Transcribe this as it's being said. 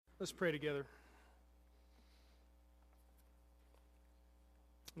Let's pray together.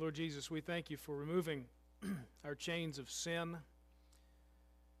 Lord Jesus, we thank you for removing our chains of sin.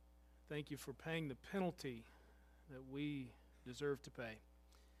 Thank you for paying the penalty that we deserve to pay.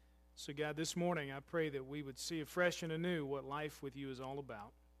 So God, this morning I pray that we would see afresh and anew what life with you is all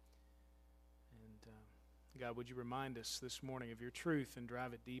about. And God, would you remind us this morning of your truth and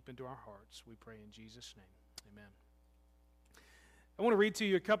drive it deep into our hearts? We pray in Jesus' name. Amen. I want to read to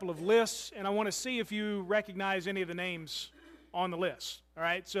you a couple of lists, and I want to see if you recognize any of the names on the list. All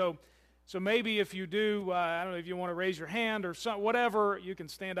right, so maybe if you do, I don't know if you want to raise your hand or whatever, you can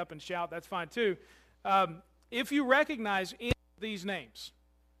stand up and shout. That's fine too. If you recognize any of these names,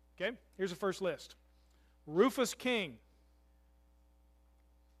 okay, here's the first list. Rufus King.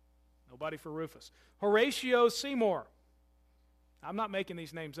 Nobody for Rufus. Horatio Seymour. I'm not making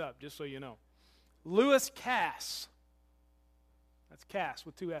these names up, just so you know. Lewis Cass. That's Cass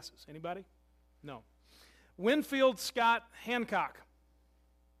with two S's. Anybody? No. Winfield Scott Hancock.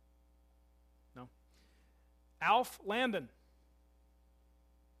 No. Alf Landon.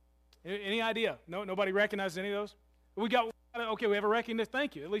 Any idea? No, nobody recognizes any of those? We have a recognition.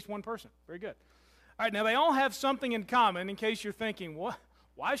 Thank you. At least one person. Very good. All right, now they all have something in common in case you're thinking, what?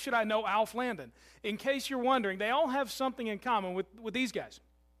 Why should I know Alf Landon? In case you're wondering, they all have something in common with these guys.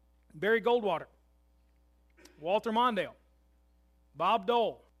 Barry Goldwater, Walter Mondale, Bob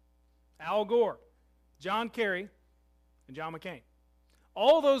Dole, Al Gore, John Kerry, and John McCain.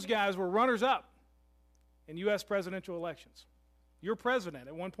 All those guys were runners-up in U.S. presidential elections. Your president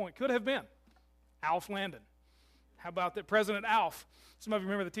at one point could have been Alf Landon. How about that, President Alf? Some of you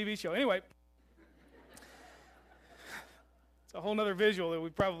remember the TV show. Anyway, it's a whole other visual that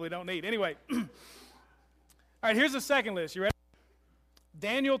we probably don't need. Anyway, all right, here's the second list. You ready?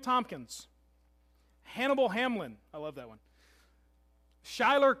 Daniel Tompkins, Hannibal Hamlin. I love that one.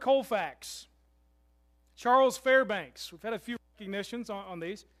 Schuyler Colfax, Charles Fairbanks. We've had a few recognitions on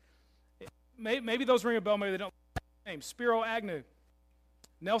these. Maybe those ring a bell, maybe they don't. Names: Spiro Agnew,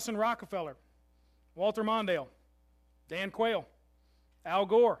 Nelson Rockefeller, Walter Mondale, Dan Quayle, Al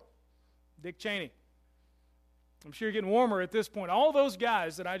Gore, Dick Cheney. I'm sure you're getting warmer at this point. All those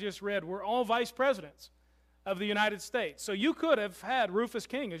guys that I just read were all vice presidents of the United States. So you could have had Rufus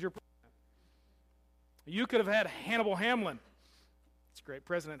King as your president. You could have had Hannibal Hamlin. It's great,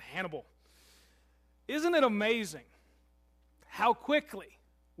 President Hannibal. Isn't it amazing how quickly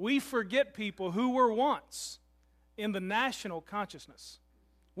we forget people who were once in the national consciousness?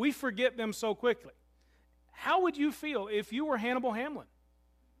 We forget them so quickly. How would you feel if you were Hannibal Hamlin?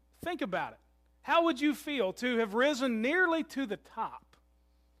 Think about it. How would you feel to have risen nearly to the top,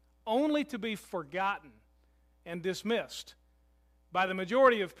 only to be forgotten and dismissed by the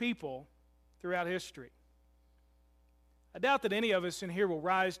majority of people throughout history? I doubt that any of us in here will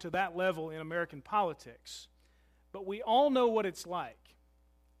rise to that level in American politics, but we all know what it's like,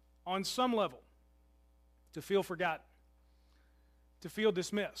 on some level, to feel forgotten, to feel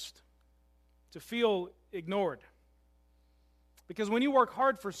dismissed, to feel ignored. Because when you work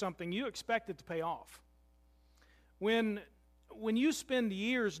hard for something, you expect it to pay off. When you spend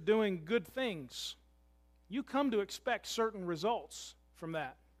years doing good things, you come to expect certain results from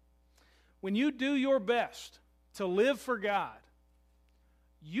that. When you do your best to live for God,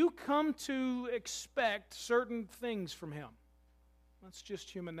 you come to expect certain things from Him. That's just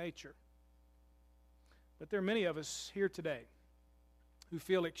human nature. But there are many of us here today who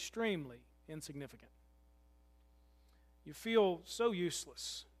feel extremely insignificant. You feel so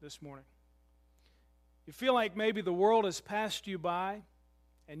useless this morning. You feel like maybe the world has passed you by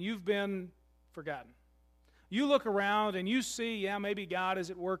and you've been forgotten. You look around and you see, maybe God is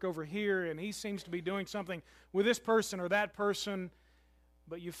at work over here and He seems to be doing something with this person or that person,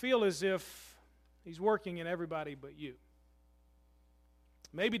 but you feel as if He's working in everybody but you.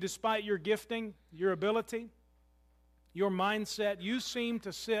 Maybe despite your gifting, your ability, your mindset, you seem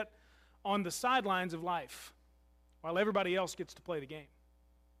to sit on the sidelines of life while everybody else gets to play the game.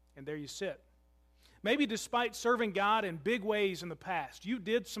 And there you sit. Maybe despite serving God in big ways in the past, you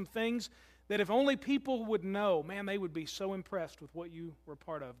did some things that if only people would know, man, they would be so impressed with what you were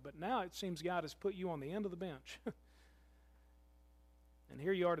part of. But now it seems God has put you on the end of the bench. And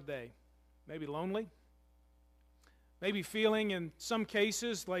here you are today, maybe lonely, maybe feeling in some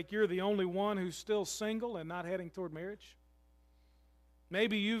cases like you're the only one who's still single and not heading toward marriage.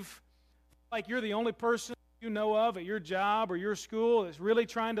 Maybe like you're the only person you know of at your job or your school that's really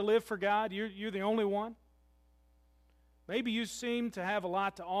trying to live for God. You're the only one. Maybe you seem to have a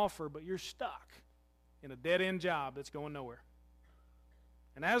lot to offer, but you're stuck in a dead-end job that's going nowhere.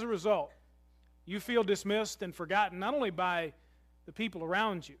 And as a result, you feel dismissed and forgotten not only by the people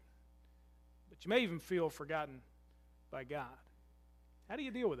around you, But you may even feel forgotten by God. How do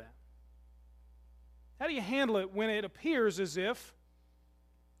you deal with that? How do you handle it when it appears as if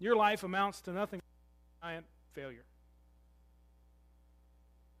your life amounts to nothing but giant failure?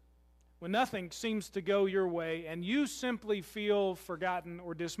 When nothing seems to go your way and you simply feel forgotten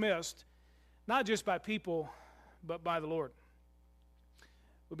or dismissed, not just by people, but by the Lord.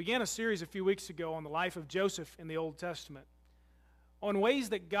 We began a series a few weeks ago on the life of Joseph in the Old Testament, on ways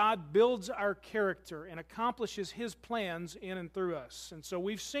that God builds our character and accomplishes His plans in and through us. And so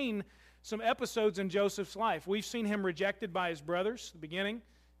we've seen some episodes in Joseph's life. We've seen him rejected by his brothers, the beginning,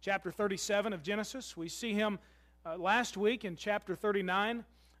 chapter 37 of Genesis. We see him last week in chapter 39,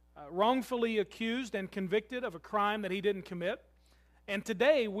 wrongfully accused and convicted of a crime that he didn't commit. And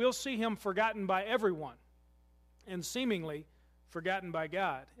today we'll see him forgotten by everyone and seemingly forgotten by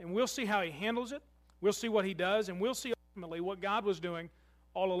God. And we'll see how he handles it, we'll see what he does, and we'll see ultimately what God was doing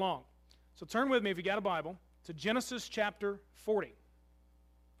all along. So turn with me, if you got a Bible, to Genesis chapter 40.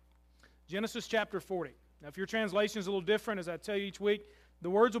 Genesis chapter 40. Now, if your translation is a little different, as I tell you each week, the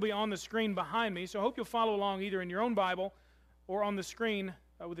words will be on the screen behind me, so I hope you'll follow along either in your own Bible or on the screen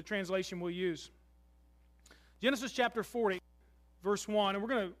with the translation we'll use. Genesis chapter 40, verse 1, and we're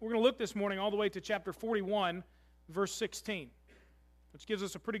going to look this morning all the way to chapter 41, verse 16, which gives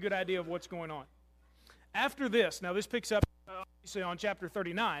us a pretty good idea of what's going on. After this, now this picks up obviously on chapter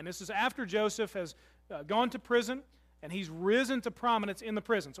 39. This is after Joseph has gone to prison, and he's risen to prominence in the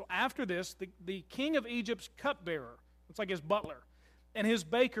prison. So after this, the king of Egypt's cupbearer, it's like his butler, and his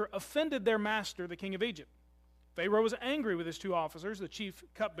baker offended their master, the king of Egypt. Pharaoh was angry with his two officers, the chief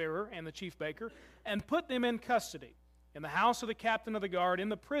cupbearer and the chief baker, and put them in custody in the house of the captain of the guard in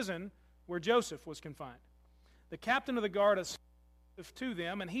the prison where Joseph was confined. The captain of the guard assigned Joseph to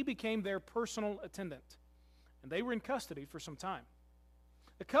them, and he became their personal attendant. And they were in custody for some time.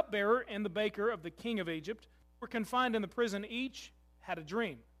 The cupbearer and the baker of the king of Egypt were confined in the prison. Each had a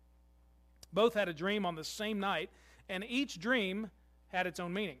dream. Both had a dream on the same night, and each dream had its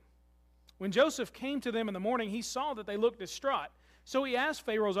own meaning. When Joseph came to them in the morning, he saw that they looked distraught. So he asked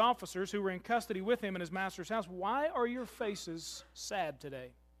Pharaoh's officers who were in custody with him in his master's house, "Why are your faces sad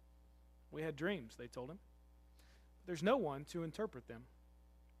today?" "We had dreams," they told him. "There's no one to interpret them."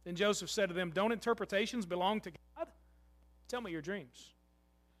 Then Joseph said to them, "Don't interpretations belong to God? Tell me your dreams."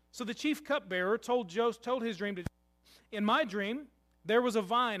 So the chief cupbearer told his dream to Joseph. "In my dream, there was a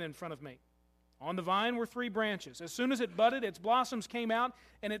vine in front of me. On the vine were 3 branches. As soon as it budded, its blossoms came out,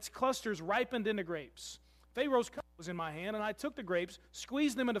 and its clusters ripened into grapes. Pharaoh's cup was in my hand, and I took the grapes,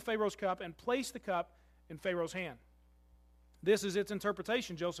 squeezed them into Pharaoh's cup, and placed the cup in Pharaoh's hand." "This is its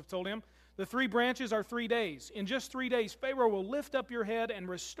interpretation," Joseph told him. "The 3 branches are 3 days. In just 3 days, Pharaoh will lift up your head and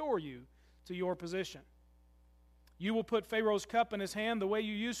restore you to your position. You will put Pharaoh's cup in his hand the way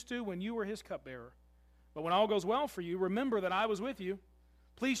you used to when you were his cupbearer. But when all goes well for you, remember that I was with you.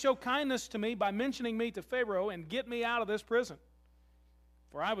 Please show kindness to me by mentioning me to Pharaoh and get me out of this prison.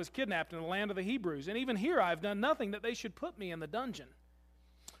 For I was kidnapped in the land of the Hebrews, and even here I have done nothing that they should put me in the dungeon."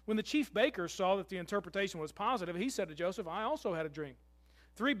 When the chief baker saw that the interpretation was positive, he said to Joseph, "I also had a dream.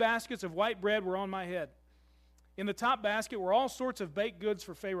 3 baskets of white bread were on my head. In the top basket were all sorts of baked goods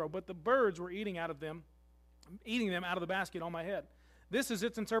for Pharaoh, but the birds were eating them out of the basket on my head." "This is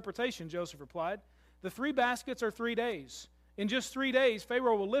its interpretation," Joseph replied. "The 3 baskets are 3 days. In just 3 days,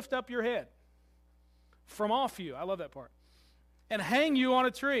 Pharaoh will lift up your head from off you," I love that part, "and hang you on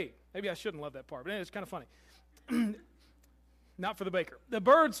a tree." Maybe I shouldn't love that part, but it's kind of funny. Not for the baker. The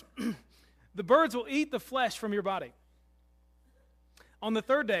birds will eat the flesh from your body. On the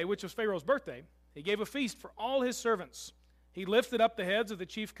 3rd day, which was Pharaoh's birthday, he gave a feast for all his servants. He lifted up the heads of the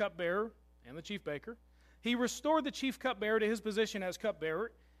chief cupbearer and the chief baker. He restored the chief cupbearer to his position as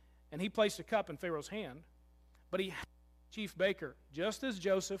cupbearer, and he placed a cup in Pharaoh's hand. But he had the chief baker, just as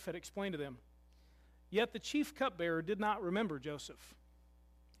Joseph had explained to them. Yet the chief cupbearer did not remember Joseph.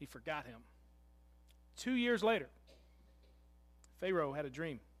 He forgot him. 2 years later, Pharaoh had a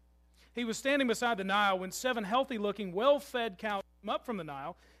dream. He was standing beside the Nile when 7 healthy-looking, well-fed cows came up from the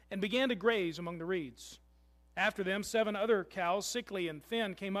Nile and began to graze among the reeds. After them, 7 other cows, sickly and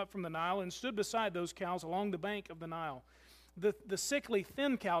thin, came up from the Nile and stood beside those cows along the bank of the Nile. The sickly,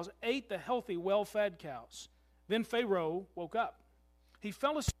 thin cows ate the healthy, well-fed cows. Then Pharaoh woke up. He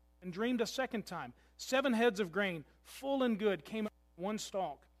fell asleep and dreamed a second time. 7 heads of grain, full and good, came up on one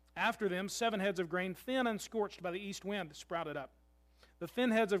stalk. After them, 7 heads of grain, thin and scorched by the east wind, sprouted up. The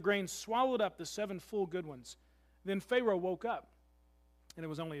thin heads of grain swallowed up the 7 full good ones. Then Pharaoh woke up, and it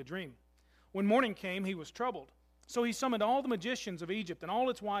was only a dream. When morning came, he was troubled. So he summoned all the magicians of Egypt and all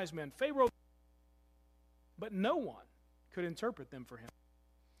its wise men. Pharaoh, but no one could interpret them for him.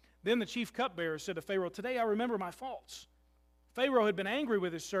 Then the chief cupbearer said to Pharaoh, "Today I remember my faults. Pharaoh had been angry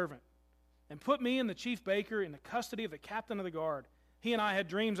with his servant and put me and the chief baker in the custody of the captain of the guard. He and I had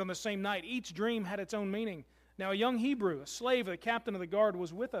dreams on the same night. Each dream had its own meaning. Now a young Hebrew, a slave of the captain of the guard,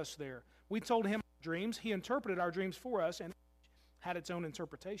 was with us there. We told him our dreams. He interpreted our dreams for us, and each had its own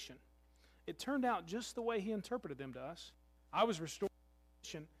interpretation. It turned out just the way he interpreted them to us. I was restored to my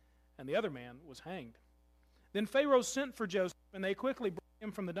position, and the other man was hanged." Then Pharaoh sent for Joseph, and they quickly brought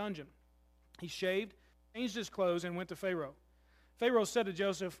him from the dungeon. He shaved, changed his clothes, and went to Pharaoh. Pharaoh said to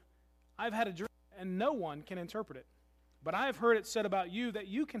Joseph, "I've had a dream, and no one can interpret it. But I have heard it said about you that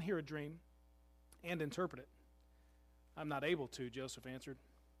you can hear a dream and interpret it." "I'm not able to," Joseph answered.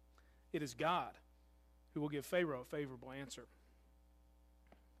 "It is God who will give Pharaoh a favorable answer."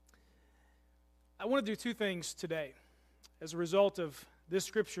 I want to do two things today as a result of this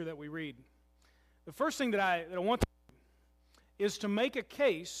scripture that we read. The first thing that I want to do is to make a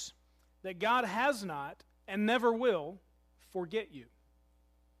case that God has not and never will forget you.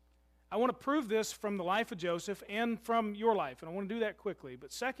 I want to prove this from the life of Joseph and from your life, and I want to do that quickly.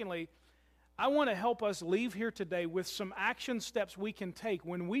 But secondly, I want to help us leave here today with some action steps we can take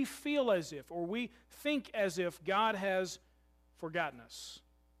when we feel as if, or we think as if, God has forgotten us.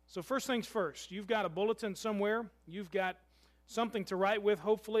 So first things first, you've got a bulletin somewhere. You've got something to write with,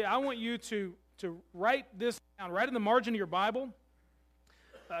 hopefully. I want you to write this down, right in the margin of your Bible,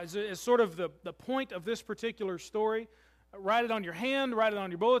 as sort of the point of this particular story. Write it on your hand, write it on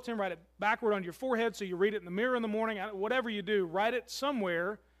your bulletin, write it backward on your forehead so you read it in the mirror in the morning. Whatever you do, write it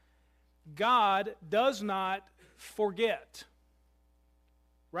somewhere. God does not forget.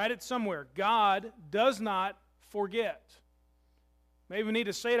 Write it somewhere. God does not forget. Maybe we need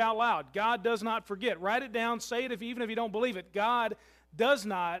to say it out loud. God does not forget. Write it down. Say it even if you don't believe it. God does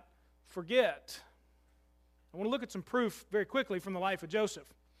not forget. I want to look at some proof very quickly from the life of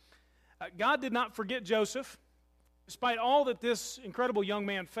Joseph. God did not forget Joseph, despite all that this incredible young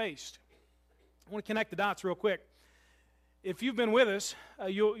man faced. I want to connect the dots real quick. If you've been with us,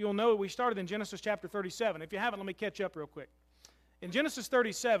 you'll know we started in Genesis chapter 37. If you haven't, let me catch up real quick. In Genesis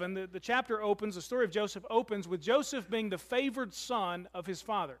 37, the chapter opens, the story of Joseph opens with Joseph being the favored son of his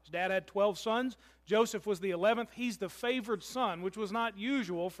father. His dad had 12 sons. Joseph was the 11th. He's the favored son, which was not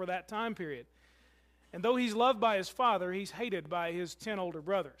usual for that time period. And though he's loved by his father, he's hated by his 10 older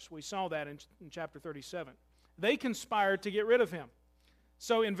brothers. We saw that in chapter 37. They conspired to get rid of him.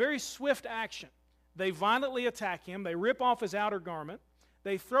 So in very swift action, they violently attack him. They rip off his outer garment.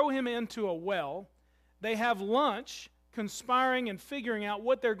 They throw him into a well. They have lunch, conspiring and figuring out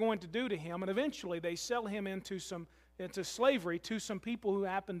what they're going to do to him. And eventually they sell him into slavery to some people who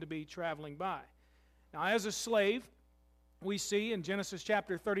happen to be traveling by. Now, as a slave, we see in Genesis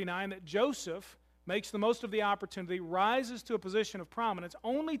chapter 39 that Joseph makes the most of the opportunity, rises to a position of prominence,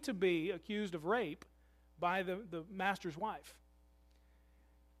 only to be accused of rape by the master's wife.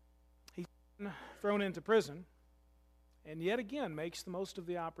 He's thrown into prison, and yet again makes the most of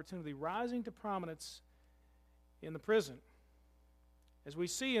the opportunity, rising to prominence in the prison. As we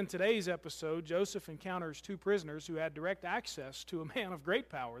see in today's episode, Joseph encounters two prisoners who had direct access to a man of great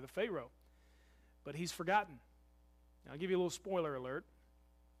power, the Pharaoh. But he's forgotten. Now, I'll give you a little spoiler alert.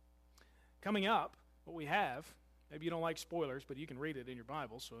 Coming up, what we have, maybe you don't like spoilers, but you can read it in your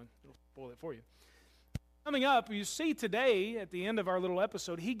Bible, so it'll spoil it for you. Coming up, you see today, at the end of our little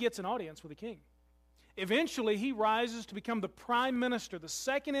episode, he gets an audience with the king. Eventually, he rises to become the prime minister, the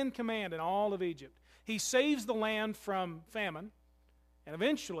second in command in all of Egypt. He saves the land from famine, and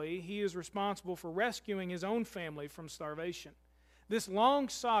eventually, he is responsible for rescuing his own family from starvation. This long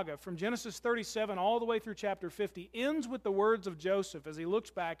saga from Genesis 37 all the way through chapter 50 ends with the words of Joseph as he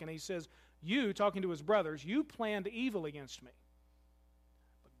looks back and he says, "You," talking to his brothers, "you planned evil against me,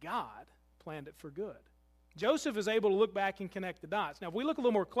 but God planned it for good." Joseph is able to look back and connect the dots. Now, if we look a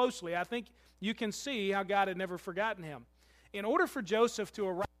little more closely, I think you can see how God had never forgotten him. In order for Joseph to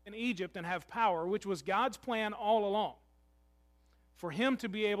arrive in Egypt and have power, which was God's plan all along, for him to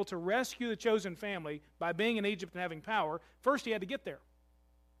be able to rescue the chosen family by being in Egypt and having power, first he had to get there.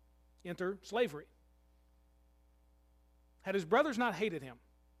 Enter slavery. Had his brothers not hated him,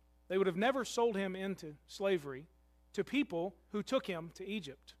 they would have never sold him into slavery to people who took him to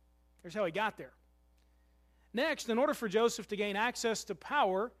Egypt. Here's how he got there. Next, in order for Joseph to gain access to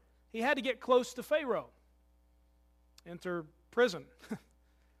power, he had to get close to Pharaoh. Enter prison.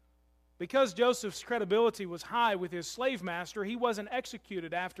 Because Joseph's credibility was high with his slave master, he wasn't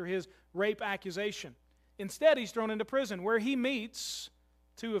executed after his rape accusation. Instead, he's thrown into prison, where he meets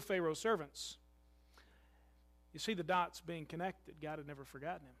two of Pharaoh's servants. You see the dots being connected. God had never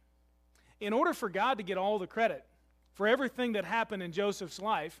forgotten him. In order for God to get all the credit for everything that happened in Joseph's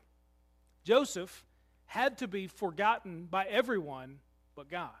life, Joseph had to be forgotten by everyone but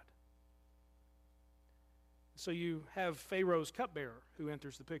God. So you have Pharaoh's cupbearer who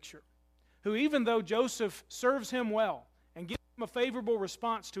enters the picture, who even though Joseph serves him well and gives him a favorable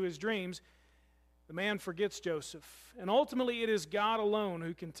response to his dreams, the man forgets Joseph. And ultimately it is God alone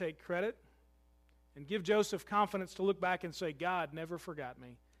who can take credit and give Joseph confidence to look back and say, God never forgot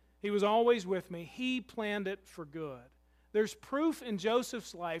me. He was always with me. He planned it for good. There's proof in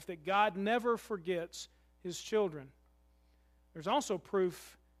Joseph's life that God never forgets His children. There's also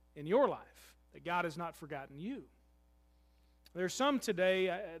proof in your life that God has not forgotten you. There's some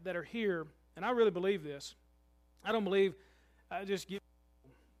today that are here, and I really believe this. I don't believe, I just give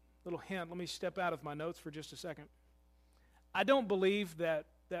you a little hint. Let me step out of my notes for just a second. I don't believe that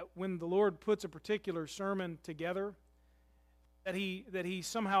when the Lord puts a particular sermon together, that he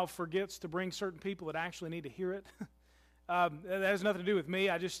somehow forgets to bring certain people that actually need to hear it. That has nothing to do with me.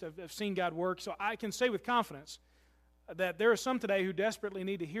 I've seen God work. So I can say with confidence that there are some today who desperately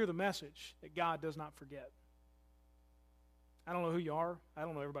need to hear the message that God does not forget. I don't know who you are. I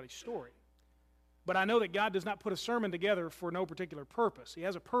don't know everybody's story. But I know that God does not put a sermon together for no particular purpose. He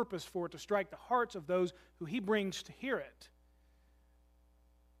has a purpose for it to strike the hearts of those who He brings to hear it.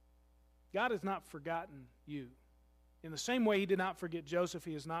 God has not forgotten you. In the same way He did not forget Joseph,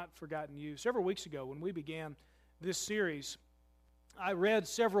 He has not forgotten you. Several weeks ago when we began this series, I read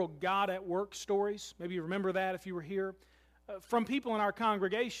several God at work stories. Maybe you remember that if you were here, from people in our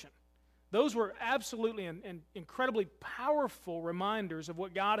congregation. Those were absolutely and incredibly powerful reminders of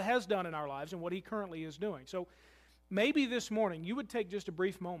what God has done in our lives and what He currently is doing. So maybe this morning you would take just a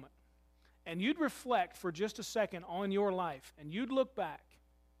brief moment and you'd reflect for just a second on your life, and you'd look back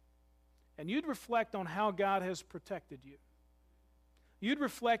and you'd reflect on how God has protected you. You'd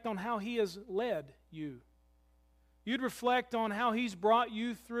reflect on how He has led you. You'd reflect on how He's brought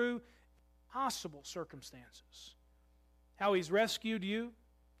you through possible circumstances. How He's rescued you,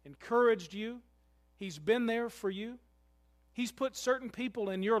 encouraged you. He's been there for you. He's put certain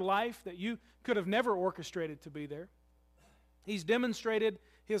people in your life that you could have never orchestrated to be there. He's demonstrated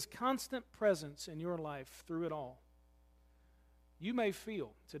His constant presence in your life through it all. You may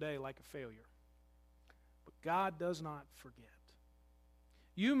feel today like a failure, but God does not forget.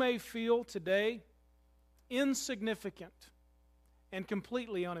 You may feel today insignificant and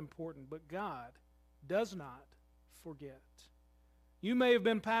completely unimportant, but God does not forget. You may have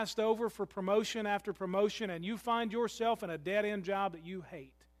been passed over for promotion after promotion, and you find yourself in a dead-end job that you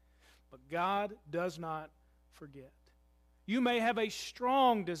hate, but God does not forget. You may have a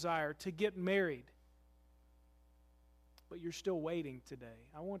strong desire to get married, but you're still waiting today.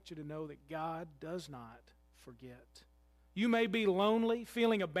 I want you to know that God does not forget. You may be lonely,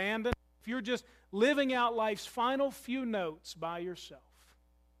 feeling abandoned, if you're just living out life's final few notes by yourself.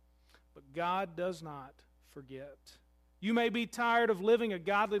 But God does not forget. You may be tired of living a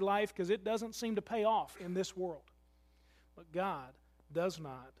godly life because it doesn't seem to pay off in this world. But God does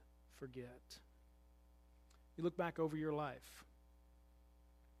not forget. You look back over your life,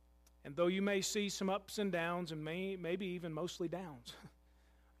 and though you may see some ups and downs, and maybe even mostly downs,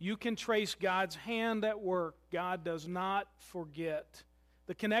 you can trace God's hand at work. God does not forget.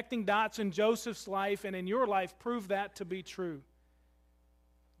 The connecting dots in Joseph's life and in your life prove that to be true.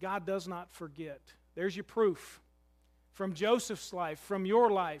 God does not forget. There's your proof. From Joseph's life, from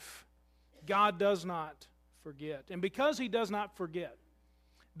your life, God does not forget. And because He does not forget,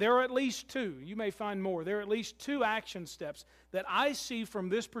 there are at least two, you may find more, there are at least two action steps that I see from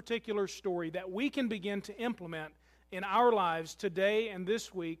this particular story that we can begin to implement in our lives today and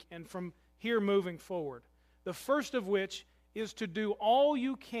this week and from here moving forward. The first of which is to do all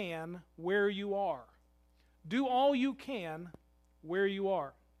you can where you are. Do all you can where you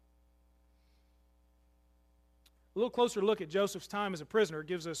are. A little closer look at Joseph's time as a prisoner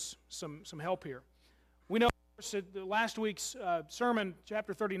gives us some help here. We know last week's sermon,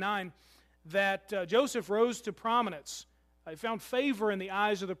 chapter 39, that Joseph rose to prominence. He found favor in the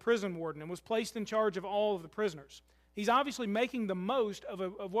eyes of the prison warden and was placed in charge of all of the prisoners. He's obviously making the most of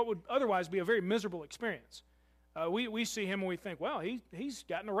what would otherwise be a very miserable experience. We see him and we think, well, he's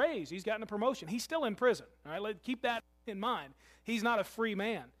gotten a raise, he's gotten a promotion. He's still in prison. All right, let's keep that in mind. He's not a free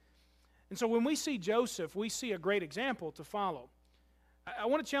man. And so when we see Joseph, we see a great example to follow. I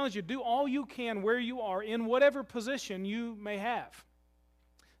want to challenge you, do all you can where you are in whatever position you may have.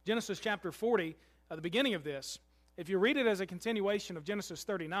 Genesis chapter 40, at the beginning of this, if you read it as a continuation of Genesis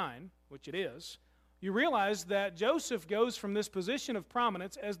 39, which it is, you realize that Joseph goes from this position of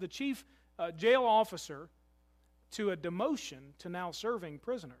prominence as the chief jail officer to a demotion to now serving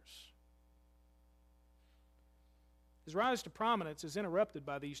prisoners. His rise to prominence is interrupted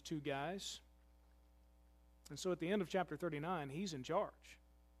by these two guys. And so at the end of chapter 39, he's in charge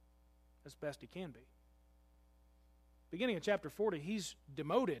as best he can be. Beginning of chapter 40, he's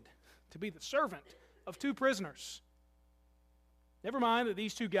demoted to be the servant of two prisoners. Never mind that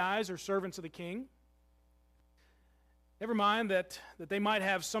these two guys are servants of the king. Never mind that they might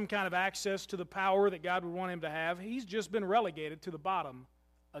have some kind of access to the power that God would want him to have. He's just been relegated to the bottom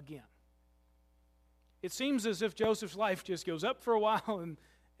again. It seems as if Joseph's life just goes up for a while and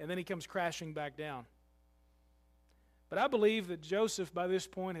then he comes crashing back down. But I believe that Joseph, by this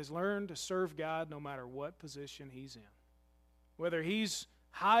point, has learned to serve God no matter what position he's in. Whether he's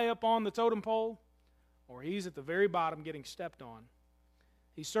high up on the totem pole or he's at the very bottom getting stepped on.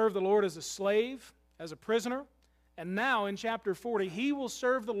 He served the Lord as a slave, as a prisoner, and now in chapter 40, he will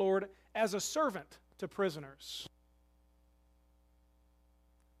serve the Lord as a servant to prisoners.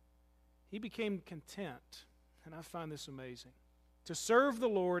 He became content, and I find this amazing, to serve the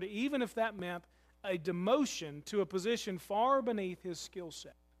Lord even if that meant a demotion to a position far beneath his skill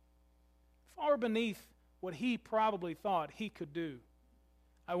set, far beneath what he probably thought he could do.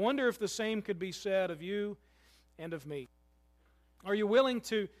 I wonder if the same could be said of you and of me. Are you willing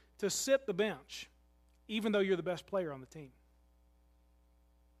to sit the bench even though you're the best player on the team?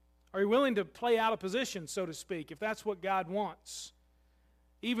 Are you willing to play out of position, so to speak, if that's what God wants?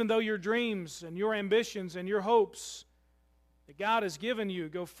 Even though your dreams and your ambitions and your hopes that God has given you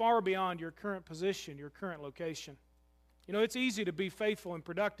go far beyond your current position, your current location. You know, it's easy to be faithful and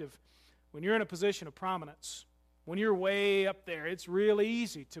productive when you're in a position of prominence. When you're way up there, it's really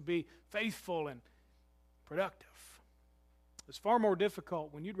easy to be faithful and productive. It's far more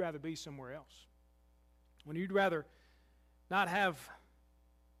difficult when you'd rather be somewhere else. When you'd rather not have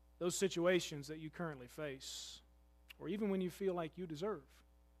those situations that you currently face, or even when you feel like you deserve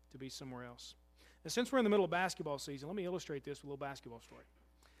to be somewhere else. Now, since we're in the middle of basketball season, let me illustrate this with a little basketball story.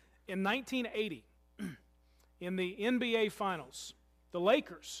 In 1980, in the NBA Finals, the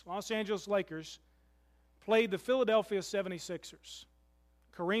Lakers, Los Angeles Lakers, played the Philadelphia 76ers.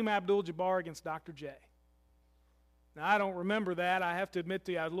 Kareem Abdul-Jabbar against Dr. J. Now, I don't remember that. I have to admit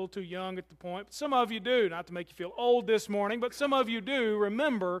to you, I was a little too young at the point. But some of you do, not to make you feel old this morning, but some of you do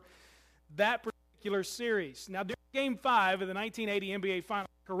remember that particular series. Now, during Game 5 of the 1980 NBA Finals,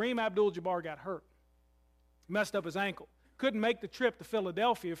 Kareem Abdul-Jabbar got hurt. Messed up his ankle. Couldn't make the trip to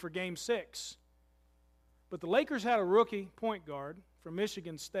Philadelphia for Game 6. But the Lakers had a rookie point guard from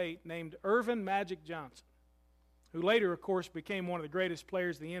Michigan State named Earvin Magic Johnson, who later, of course, became one of the greatest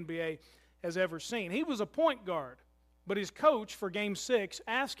players the NBA has ever seen. He was a point guard, but his coach for Game 6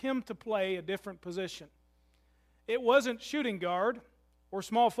 asked him to play a different position. It wasn't shooting guard or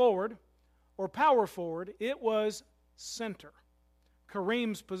small forward or power forward. It was center,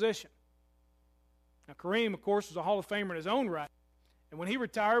 Kareem's position. Now, Kareem, of course, was a Hall of Famer in his own right, and when he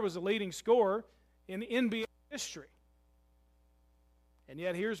retired was the leading scorer in NBA history. And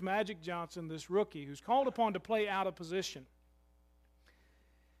yet here's Magic Johnson, this rookie, who's called upon to play out of position.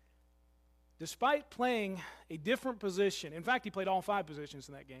 Despite playing a different position, in fact, he played all 5 positions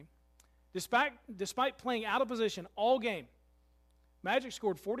in that game. Despite playing out of position all game, Magic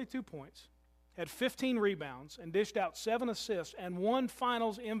scored 42 points, had 15 rebounds, and dished out 7 assists and won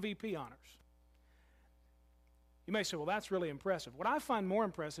Finals MVP honors. You may say, well, that's really impressive. What I find more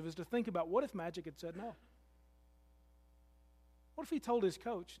impressive is to think about, what if Magic had said no? What if he told his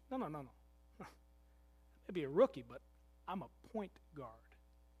coach, no. Maybe a rookie, but I'm a point guard.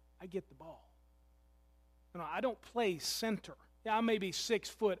 I get the ball. No, I don't play center. Yeah, I may be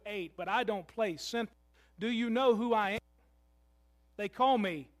 6'8", but I don't play center. Do you know who I am? They call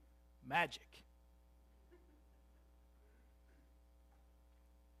me Magic.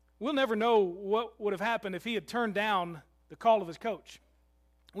 We'll never know what would have happened if he had turned down the call of his coach.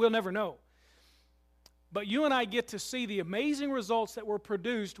 We'll never know. But you and I get to see the amazing results that were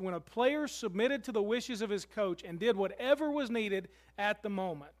produced when a player submitted to the wishes of his coach and did whatever was needed at the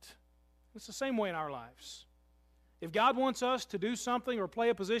moment. It's the same way in our lives. If God wants us to do something or play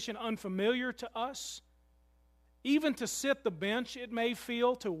a position unfamiliar to us, even to sit the bench, it may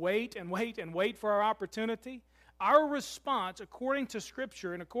feel, to wait and wait and wait for our opportunity, our response, according to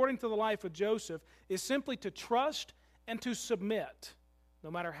Scripture and according to the life of Joseph, is simply to trust and to submit,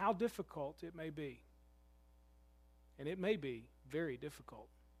 no matter how difficult it may be. And it may be very difficult.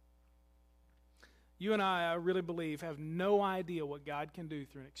 You and I really believe, have no idea what God can do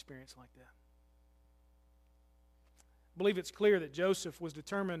through an experience like that. I believe it's clear that Joseph was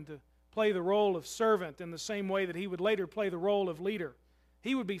determined to play the role of servant in the same way that he would later play the role of leader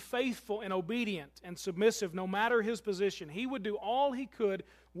He would be faithful and obedient and submissive no matter his position. He would do all he could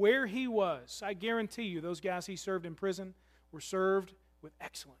where he was. I guarantee you, those guys he served in prison were served with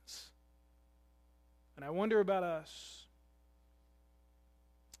excellence. And I wonder about us.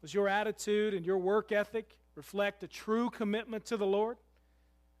 Does your attitude and your work ethic reflect a true commitment to the Lord?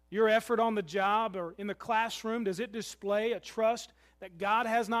 Your effort on the job or in the classroom, does it display a trust that God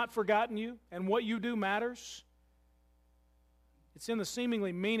has not forgotten you and what you do matters? It's in the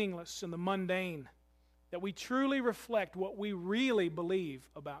seemingly meaningless and the mundane that we truly reflect what we really believe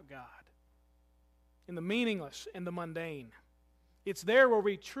about God. In the meaningless and the mundane. It's there where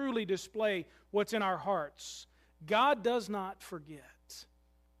we truly display what's in our hearts. God does not forget.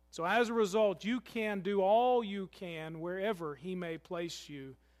 So as a result, you can do all you can wherever He may place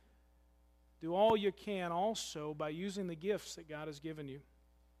you. Do all you can also by using the gifts that God has given you.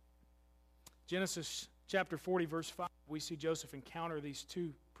 Genesis chapter 40, verse 5, we see Joseph encounter these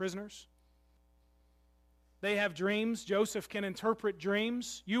two prisoners. They have dreams. Joseph can interpret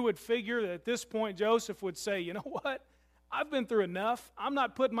dreams. You would figure that at this point Joseph would say, you know what? I've been through enough. I'm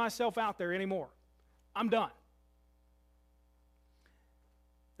not putting myself out there anymore. I'm done.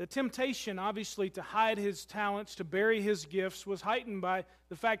 The temptation, obviously, to hide his talents, to bury his gifts, was heightened by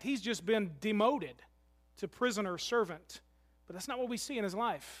the fact he's just been demoted to prisoner servant. But that's not what we see in his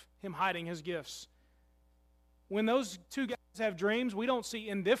life, him hiding his gifts. When those two guys have dreams, we don't see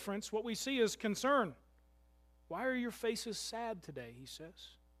indifference. What we see is concern. Why are your faces sad today, he says.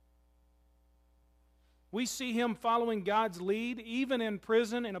 We see him following God's lead, even in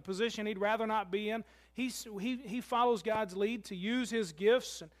prison, in a position he'd rather not be in. He follows God's lead to use his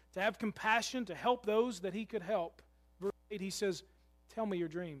gifts and to have compassion, to help those that he could help. Verse 8, he says, tell me your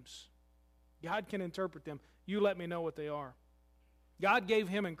dreams. God can interpret them. You let me know what they are. God gave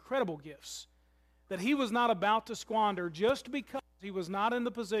him incredible gifts that he was not about to squander just because he was not in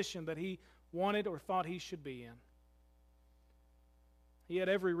the position that he wanted or thought he should be in. He had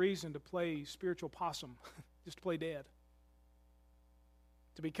every reason to play spiritual possum, just to play dead.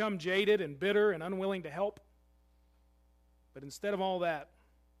 To become jaded and bitter and unwilling to help. But instead of all that,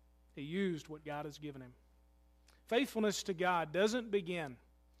 he used what God has given him. Faithfulness to God doesn't begin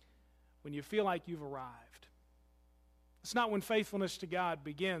when you feel like you've arrived. It's not when faithfulness to God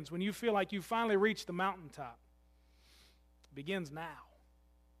begins, when you feel like you've finally reached the mountaintop. It begins now.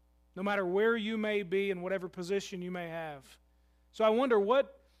 No matter where you may be and whatever position you may have. So I wonder what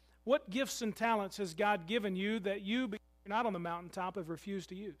gifts and talents has God given you that you, because you're not on the mountaintop, have refused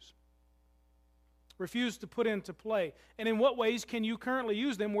to use? Refused to put into play. And in what ways can you currently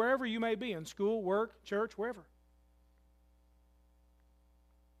use them wherever you may be, in school, work, church, wherever?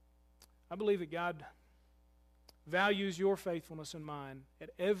 I believe that God values your faithfulness and mine at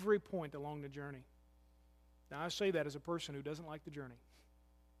every point along the journey. Now I say that as a person who doesn't like the journey.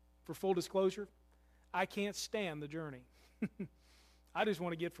 For full disclosure, I can't stand the journey. I just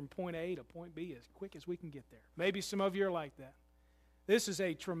want to get from point A to point B as quick as we can get there. Maybe some of you are like that. This is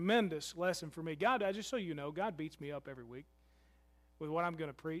a tremendous lesson for me. God, just so you know, God beats me up every week with what I'm going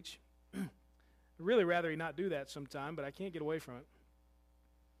to preach. I'd really rather He not do that sometime, but I can't get away from it.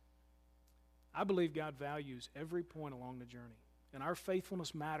 I believe God values every point along the journey. And our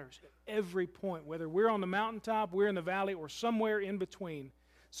faithfulness matters at every point, whether we're on the mountaintop, we're in the valley, or somewhere in between.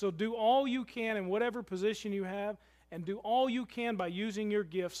 So do all you can in whatever position you have, and do all you can by using your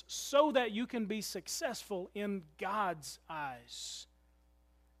gifts so that you can be successful in God's eyes.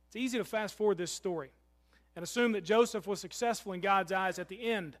 It's easy to fast forward this story and assume that Joseph was successful in God's eyes at the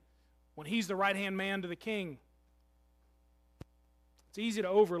end when he's the right-hand man to the king. It's easy to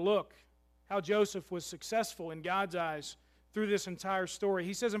overlook how Joseph was successful in God's eyes through this entire story.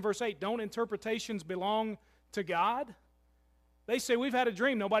 He says in verse 8, don't interpretations belong to God? They say, we've had a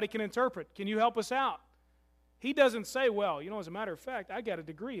dream nobody can interpret. Can you help us out? He doesn't say, well, as a matter of fact, I got a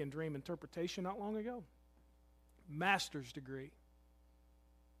degree in dream interpretation not long ago. Master's degree.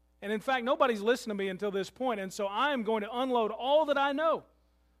 And in fact, nobody's listened to me until this point, and so I am going to unload all that I know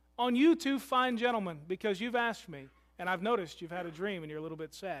on you two fine gentlemen because you've asked me, and I've noticed you've had a dream and you're a little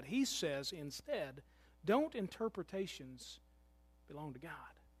bit sad. He says instead, don't interpretations belong to God?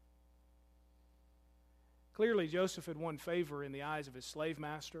 Clearly, Joseph had won favor in the eyes of his slave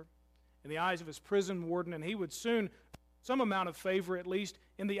master, in the eyes of his prison warden, and he would soon, some amount of favor at least,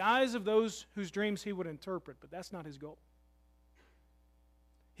 in the eyes of those whose dreams he would interpret, but that's not his goal.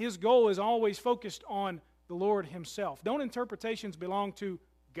 His goal is always focused on the Lord Himself. Don't interpretations belong to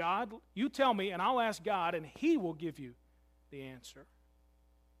God? You tell me, and I'll ask God, and He will give you the answer.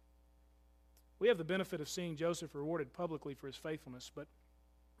 We have the benefit of seeing Joseph rewarded publicly for his faithfulness, but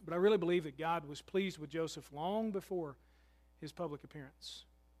I really believe that God was pleased with Joseph long before his public appearance.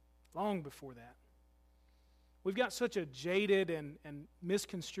 Long before that. We've got such a jaded and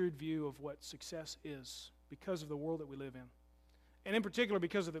misconstrued view of what success is because of the world that we live in. And in particular,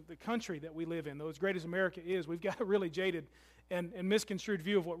 because of the country that we live in. Though as great as America is, we've got a really jaded and misconstrued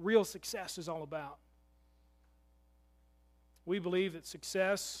view of what real success is all about. We believe that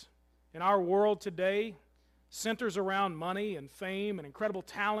success in our world today centers around money and fame and incredible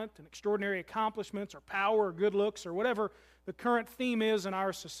talent and extraordinary accomplishments or power or good looks or whatever the current theme is in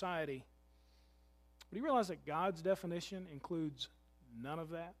our society. But do you realize that God's definition includes none of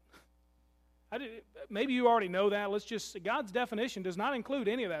that? Maybe you already know that. God's definition does not include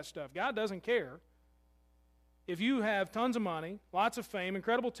any of that stuff. God doesn't care if you have tons of money, lots of fame,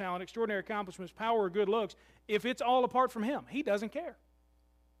 incredible talent, extraordinary accomplishments, power, or good looks. If it's all apart from Him, He doesn't care.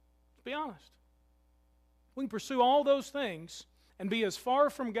 Let's be honest. We can pursue all those things and be as far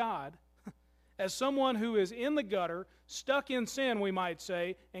from God as someone who is in the gutter, stuck in sin, we might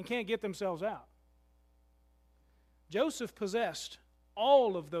say, and can't get themselves out. Joseph possessed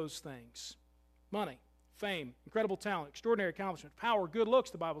all of those things. Money, fame, incredible talent, extraordinary accomplishments, power, good looks,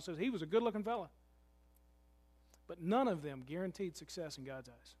 the Bible says. He was a good-looking fella. But none of them guaranteed success in God's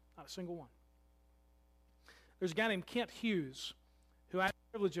eyes. Not a single one. There's a guy named Kent Hughes who I had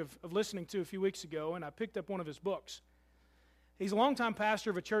the privilege of listening to a few weeks ago, and I picked up one of his books. He's a longtime pastor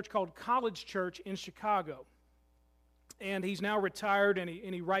of a church called College Church in Chicago. And he's now retired, and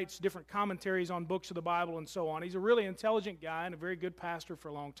he writes different commentaries on books of the Bible and so on. He's a really intelligent guy and a very good pastor for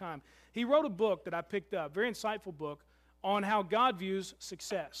a long time. He wrote a book that I picked up, very insightful book, on how God views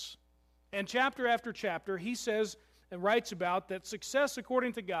success. And chapter after chapter, he says and writes about that success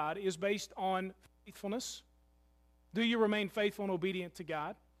according to God is based on faithfulness. Do you remain faithful and obedient to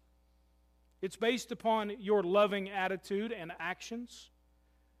God? It's based upon your loving attitude and actions,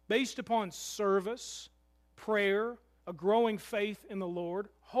 based upon service, prayer, a growing faith in the Lord,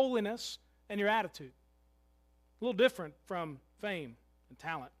 holiness, and your attitude. A little different from fame and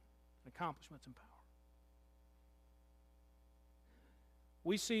talent and accomplishments and power.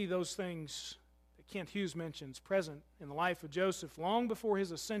 We see those things that Kent Hughes mentions present in the life of Joseph long before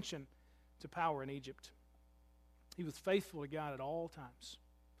his ascension to power in Egypt. He was faithful to God at all times.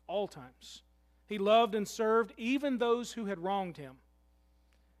 All times. He loved and served even those who had wronged him.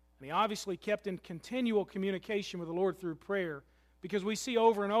 And he obviously kept in continual communication with the Lord through prayer, because we see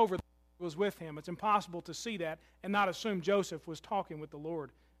over and over that He was with him. It's impossible to see that and not assume Joseph was talking with the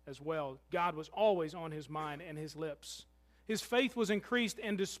Lord as well. God was always on his mind and his lips. His faith was increased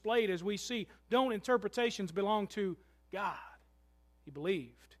and displayed, as we see. Don't interpretations belong to God? He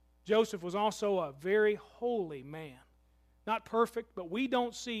believed. Joseph was also a very holy man. Not perfect, but we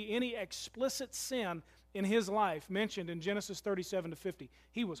don't see any explicit sin in his life mentioned in Genesis 37 to 50.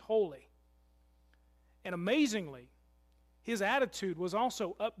 He was holy. And amazingly, his attitude was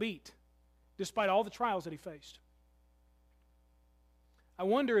also upbeat, despite all the trials that he faced. I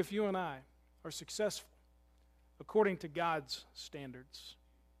wonder if you and I are successful according to God's standards.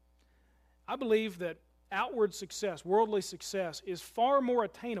 I believe that outward success, worldly success, is far more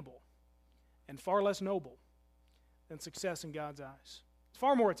attainable and far less noble than success in God's eyes. It's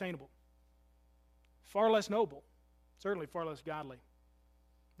far more attainable, far less noble, certainly far less godly.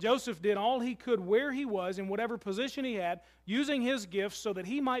 Joseph did all he could where he was, in whatever position he had, using his gifts so that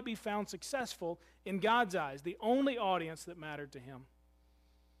he might be found successful in God's eyes, the only audience that mattered to him.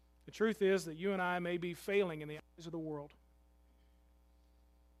 The truth is that you and I may be failing in the eyes of the world,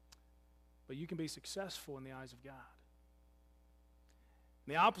 but you can be successful in the eyes of God.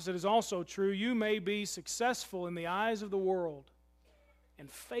 And the opposite is also true. You may be successful in the eyes of the world and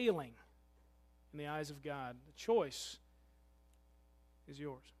failing in the eyes of God. The choice is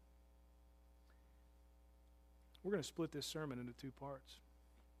yours. We're going to split this sermon into two parts,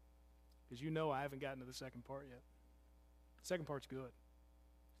 because you know I haven't gotten to the second part yet. The second part's good.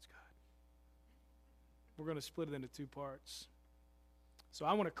 It's good. We're going to split it into two parts. So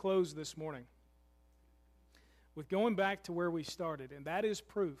I want to close this morning with going back to where we started, and that is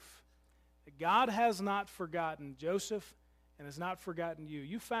proof that God has not forgotten Joseph and has not forgotten you.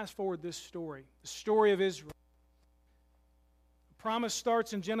 You fast forward this story, the story of Israel. The promise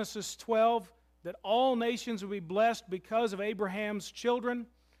starts in Genesis 12 that all nations will be blessed because of Abraham's children,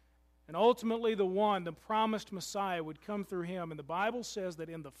 and ultimately the promised Messiah, would come through him. And the Bible says that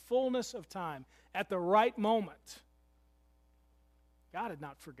in the fullness of time, at the right moment, God had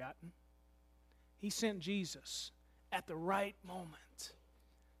not forgotten. He sent Jesus at the right moment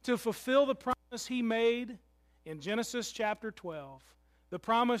to fulfill the promise He made in Genesis chapter 12, the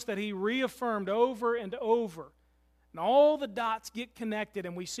promise that He reaffirmed over and over. And all the dots get connected,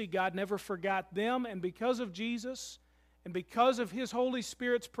 and we see God never forgot them, and because of Jesus And because of His Holy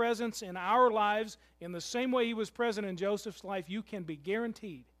Spirit's presence in our lives, in the same way He was present in Joseph's life, you can be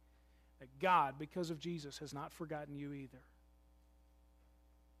guaranteed that God, because of Jesus, has not forgotten you either.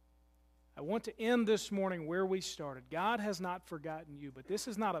 I want to end this morning where we started. God has not forgotten you, but this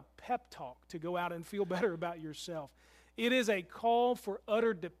is not a pep talk to go out and feel better about yourself. It is a call for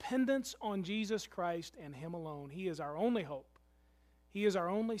utter dependence on Jesus Christ and Him alone. He is our only hope. He is our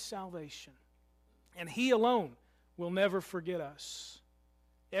only salvation. And He alone will never forget us.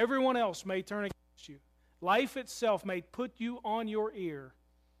 Everyone else may turn against you. Life itself may put you on your ear.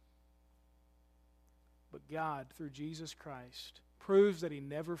 But God, through Jesus Christ, proves that He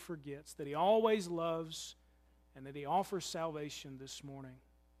never forgets, that He always loves, and that He offers salvation this morning.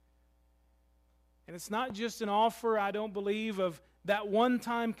 And it's not just an offer, I don't believe, of that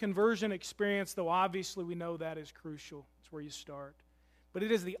one-time conversion experience, though obviously we know that is crucial. It's where you start. But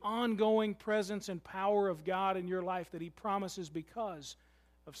it is the ongoing presence and power of God in your life that He promises because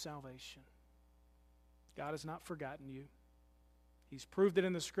of salvation. God has not forgotten you. He's proved it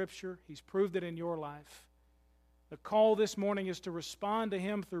in the Scripture. He's proved it in your life. The call this morning is to respond to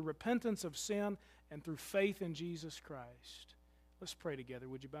Him through repentance of sin and through faith in Jesus Christ. Let's pray together.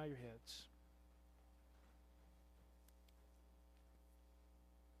 Would you bow your heads?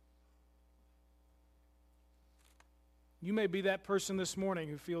 You may be that person this morning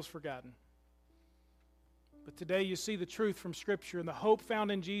who feels forgotten. But today you see the truth from Scripture and the hope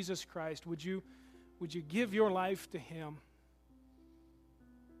found in Jesus Christ. Would you give your life to Him?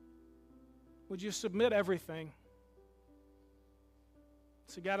 Would you submit everything?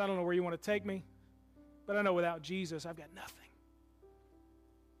 Say, God, I don't know where you want to take me, but I know without Jesus I've got nothing.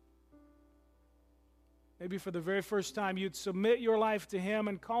 Maybe for the very first time you'd submit your life to Him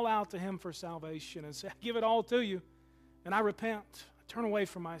and call out to Him for salvation and say, I give it all to you. And I repent. I turn away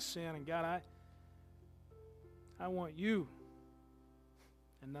from my sin. And God, I want you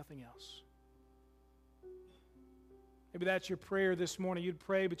and nothing else. Maybe that's your prayer this morning. You'd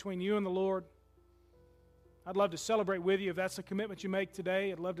pray between you and the Lord. I'd love to celebrate with you if that's the commitment you make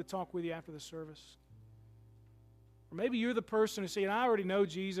today. I'd love to talk with you after the service. Or maybe you're the person who's saying, I already know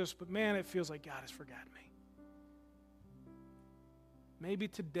Jesus, but man, it feels like God has forgotten me. Maybe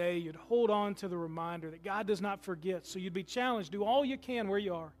today you'd hold on to the reminder that God does not forget. So you'd be challenged. Do all you can where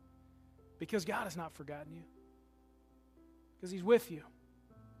you are because God has not forgotten you. Because He's with you.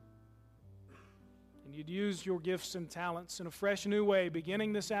 And you'd use your gifts and talents in a fresh new way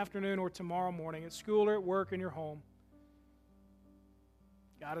beginning this afternoon or tomorrow morning at school or at work in your home.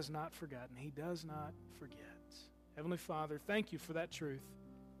 God has not forgotten. He does not forget. Heavenly Father, thank you for that truth.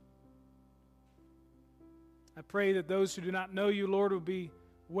 I pray that those who do not know you, Lord, would be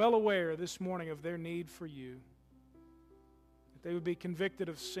well aware this morning of their need for you. That they would be convicted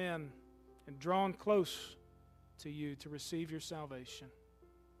of sin and drawn close to you to receive your salvation.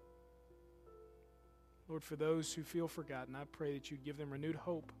 Lord, for those who feel forgotten, I pray that you give them renewed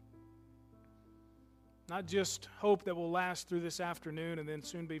hope. Not just hope that will last through this afternoon and then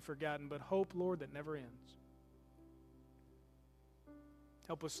soon be forgotten, but hope, Lord, that never ends.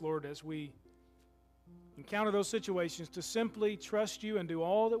 Help us, Lord, as we encounter those situations to simply trust you and do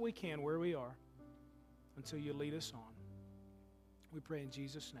all that we can where we are until you lead us on. We pray in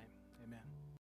Jesus' name. Amen.